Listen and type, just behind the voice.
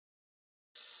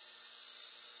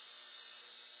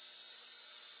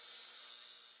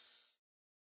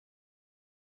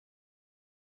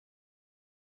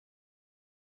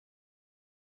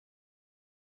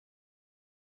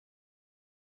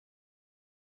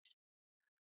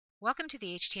Welcome to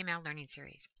the HTML Learning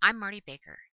Series. I'm Marty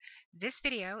Baker. This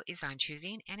video is on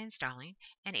choosing and installing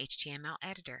an HTML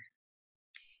editor.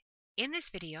 In this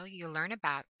video, you'll learn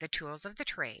about the tools of the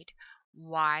trade,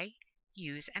 why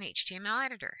use an HTML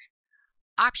editor,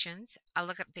 options, a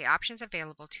look at the options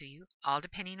available to you, all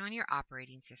depending on your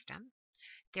operating system.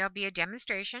 There'll be a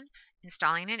demonstration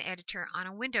installing an editor on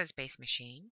a Windows-based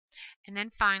machine. And then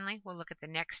finally, we'll look at the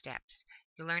next steps.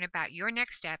 You'll learn about your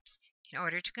next steps in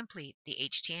order to complete the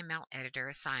HTML editor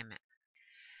assignment.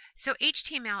 So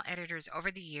HTML editors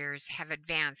over the years have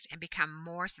advanced and become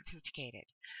more sophisticated.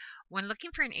 When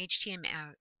looking for an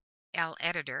HTML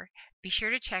editor, be sure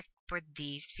to check for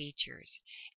these features.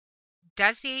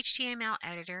 Does the HTML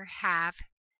editor have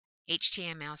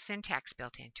HTML syntax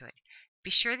built into it?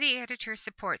 Be sure the editor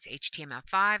supports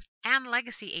HTML5 and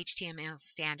legacy HTML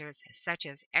standards such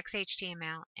as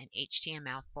XHTML and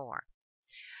HTML4.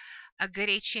 A good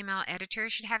HTML editor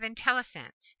should have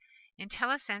IntelliSense.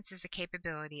 IntelliSense is the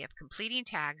capability of completing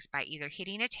tags by either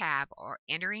hitting a tab or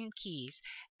entering keys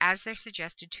as they're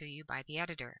suggested to you by the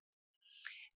editor.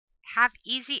 Have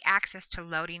easy access to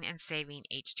loading and saving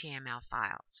HTML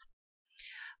files.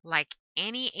 Like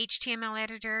any HTML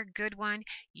editor, good one,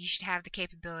 you should have the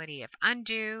capability of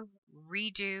undo,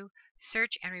 redo,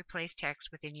 search, and replace text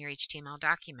within your HTML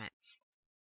documents.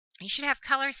 You should have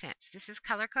color sense. This is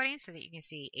color coding so that you can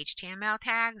see HTML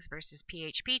tags versus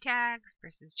PHP tags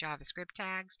versus JavaScript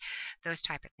tags, those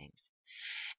type of things.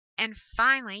 And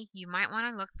finally, you might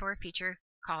want to look for a feature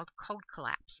called code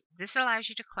collapse. This allows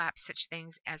you to collapse such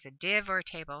things as a div or a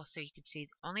table so you can see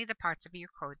only the parts of your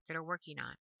code that are working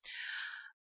on.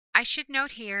 I should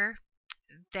note here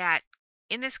that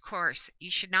in this course,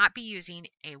 you should not be using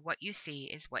a what you see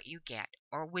is what you get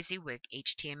or WYSIWYG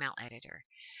HTML editor.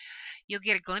 You'll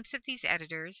get a glimpse of these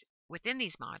editors within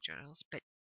these modules, but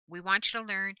we want you to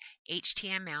learn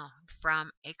HTML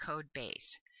from a code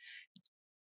base.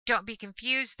 Don't be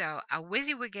confused though, a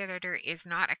WYSIWYG editor is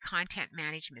not a content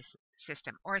management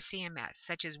system or a CMS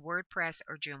such as WordPress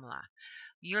or Joomla.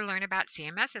 You'll learn about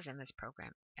CMSs in this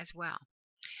program as well.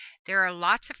 There are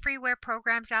lots of freeware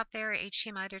programs out there,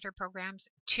 HTML editor programs.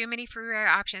 Too many freeware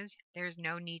options, there's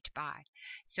no need to buy.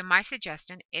 So my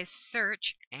suggestion is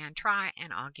search and try,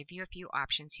 and I'll give you a few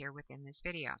options here within this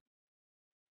video.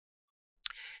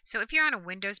 So if you're on a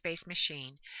Windows-based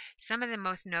machine, some of the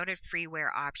most noted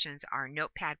freeware options are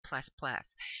Notepad++.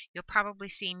 You'll probably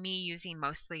see me using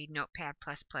mostly Notepad++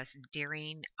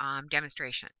 during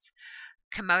demonstrations.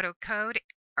 Komodo Code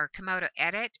or Komodo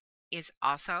Edit is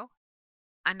also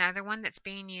another one that's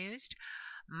being used.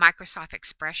 Microsoft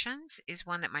Expressions is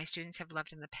one that my students have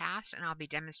loved in the past, and I'll be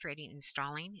demonstrating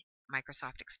installing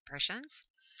Microsoft Expressions.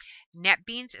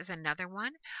 NetBeans is another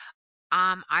one.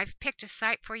 I've picked a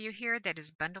site for you here that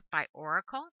is bundled by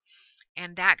Oracle,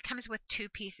 and that comes with two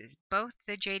pieces, both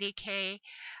the JDK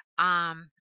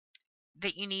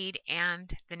that you need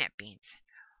and the NetBeans.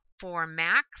 For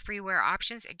Mac, freeware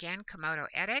options, again, Komodo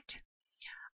Edit.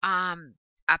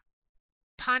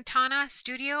 Pontana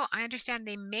Studio, I understand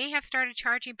they may have started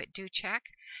charging, but do check.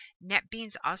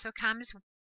 NetBeans also comes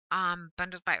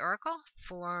bundled by Oracle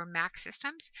for Mac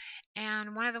systems.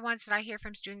 And one of the ones that I hear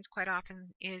from students quite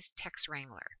often is Text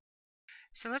Wrangler.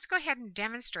 So let's go ahead and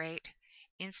demonstrate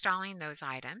installing those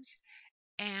items.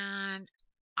 And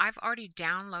I've already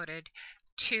downloaded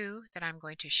two that I'm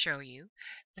going to show you.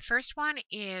 The first one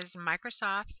is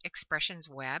Microsoft's Expressions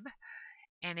Web,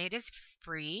 and it is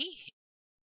free.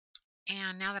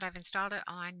 And now that I've installed it,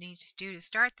 all I need to do to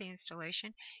start the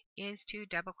installation is to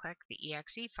double-click the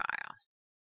exe file.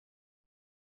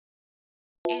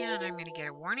 And I'm going to get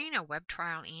a warning, a web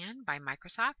trial in by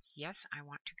Microsoft. Yes, I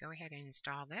want to go ahead and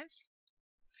install this.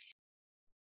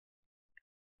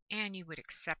 And you would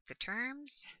accept the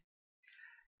terms.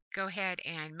 Go ahead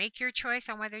and make your choice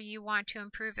on whether you want to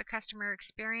improve the customer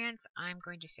experience. I'm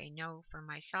going to say no for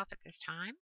myself at this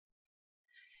time.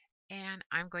 And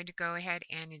I'm going to go ahead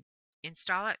and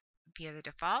install it via the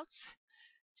defaults.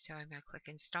 So I'm going to click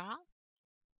install.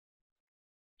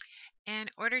 In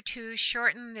order to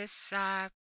shorten this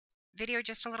video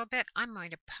just a little bit, I'm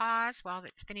going to pause while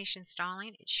it's finished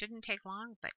installing. It shouldn't take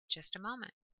long, but just a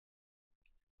moment.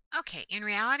 Okay, in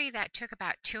reality that took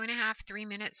about 2.5–3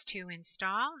 minutes to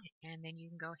install, and then you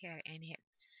can go ahead and hit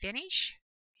finish.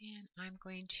 And I'm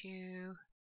going to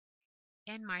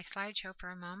end my slideshow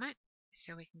for a moment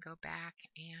so we can go back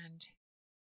and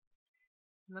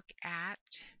look at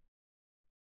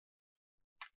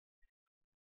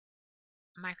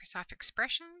Microsoft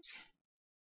Expressions,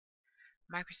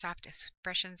 Microsoft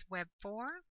Expressions Web 4,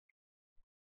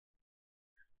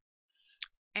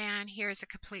 and here's a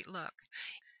complete look.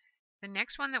 The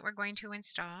next one that we're going to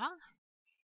install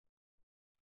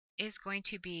is going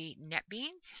to be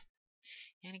NetBeans.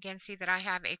 And again, see that I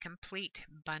have a complete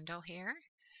bundle here.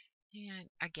 And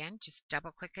again, just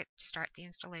double click it to start the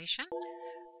installation.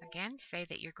 Again, say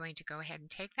that you're going to go ahead and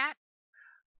take that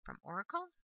from Oracle.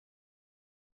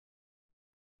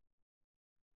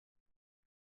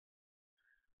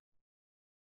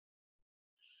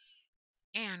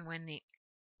 And when the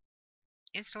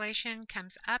installer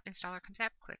comes up,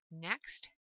 click Next.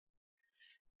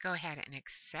 Go ahead and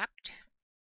accept.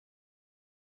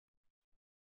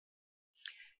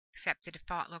 Accept the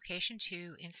default location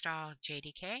to install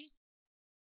JDK.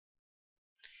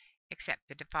 Accept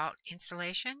the default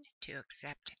installation to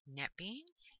accept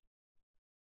NetBeans.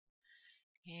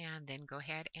 And then go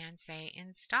ahead and say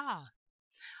install.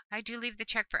 I do leave the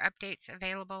check for updates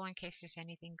available in case there's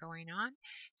anything going on.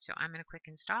 So I'm going to click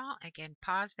install. Again,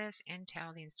 pause this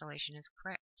until the installation is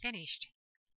finished.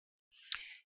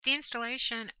 The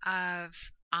installation of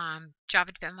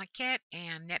Java Development Kit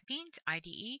and NetBeans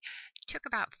IDE took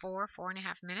about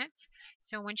 4.5 minutes.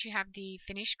 So once you have the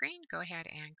finish screen, go ahead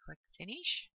and click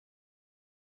finish.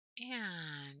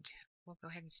 And we'll go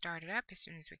ahead and start it up as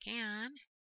soon as we can.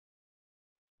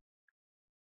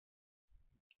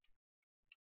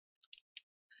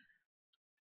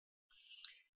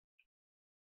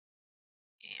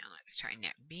 And let's try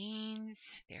NetBeans.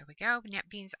 There we go,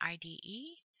 NetBeans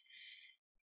IDE.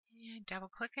 And double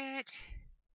click it.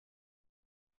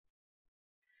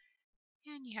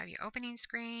 And you have your opening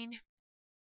screen.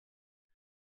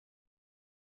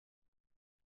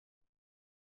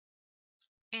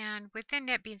 And within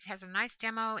NetBeans has a nice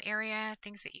demo area,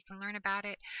 things that you can learn about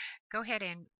it. Go ahead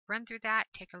and run through that.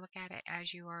 Take a look at it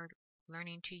as you are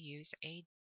learning to use a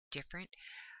different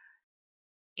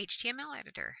HTML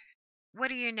editor.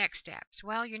 What are your next steps?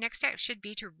 Well, your next step should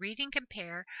be to read and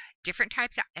compare different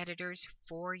types of editors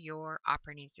for your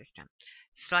operating system.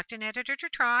 Select an editor to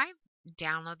try,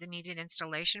 download the needed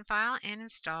installation file, and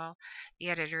install the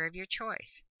editor of your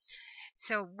choice.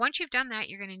 So once you've done that,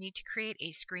 you're going to need to create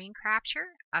a screen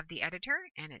capture of the editor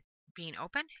and it being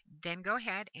open. Then go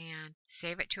ahead and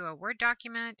save it to a Word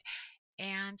document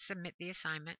and submit the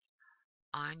assignment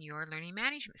on your learning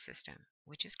management system,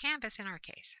 which is Canvas in our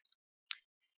case.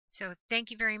 So thank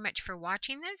you very much for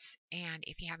watching this, and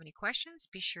if you have any questions,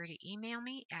 be sure to email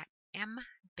me at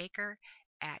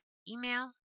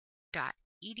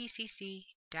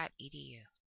mbaker@email.edcc.edu.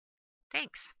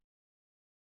 Thanks.